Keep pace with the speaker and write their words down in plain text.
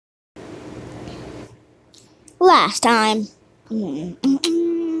Last time. Oh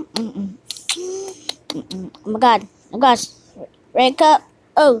my god. Oh gosh. Wake up.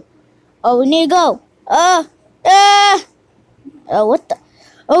 Oh, we need to go. What the?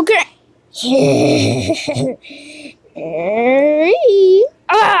 Okay.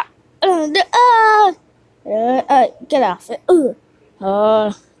 Get off it.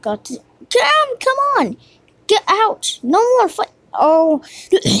 Got to. Come on. Get out. No more fight. Oh.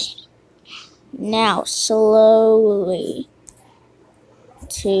 Now, slowly.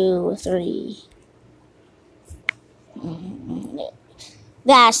 2, 3.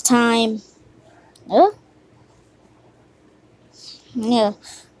 Last time. Yeah.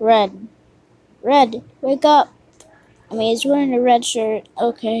 Red, wake up. I mean, he's wearing a red shirt.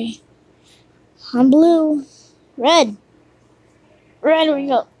 Okay. I'm blue. Red,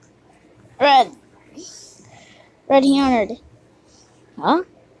 wake up. Red Leonard. Huh?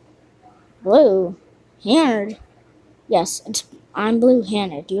 Blue Leonard. Yes, I'm blue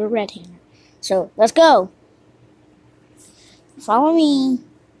Leonard. You're red Leonard. So let's go. Follow me.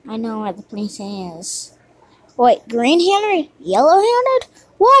 I know where the place is. Wait, green Leonard? Yellow Leonard?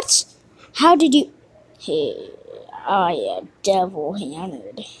 What? How did you? Hey, I am Devil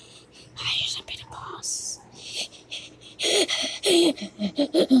Leonard. I used to be the boss.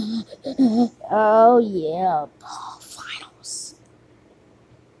 Oh yeah, finals.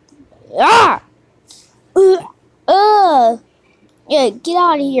 Ah! Yeah, get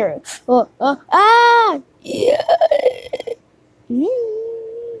out of here.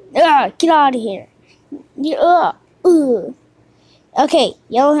 Yeah. Get out of here. Yeah. Okay,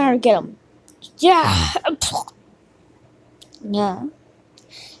 yellow hair, get him. Yeah. Yeah.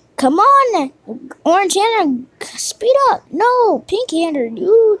 Come on, orange hair, speed up. No, pink hander,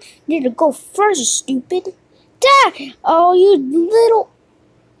 you need to go first, stupid. Oh, you little.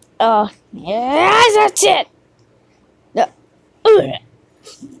 Yeah, that's it.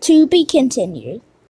 To be continued.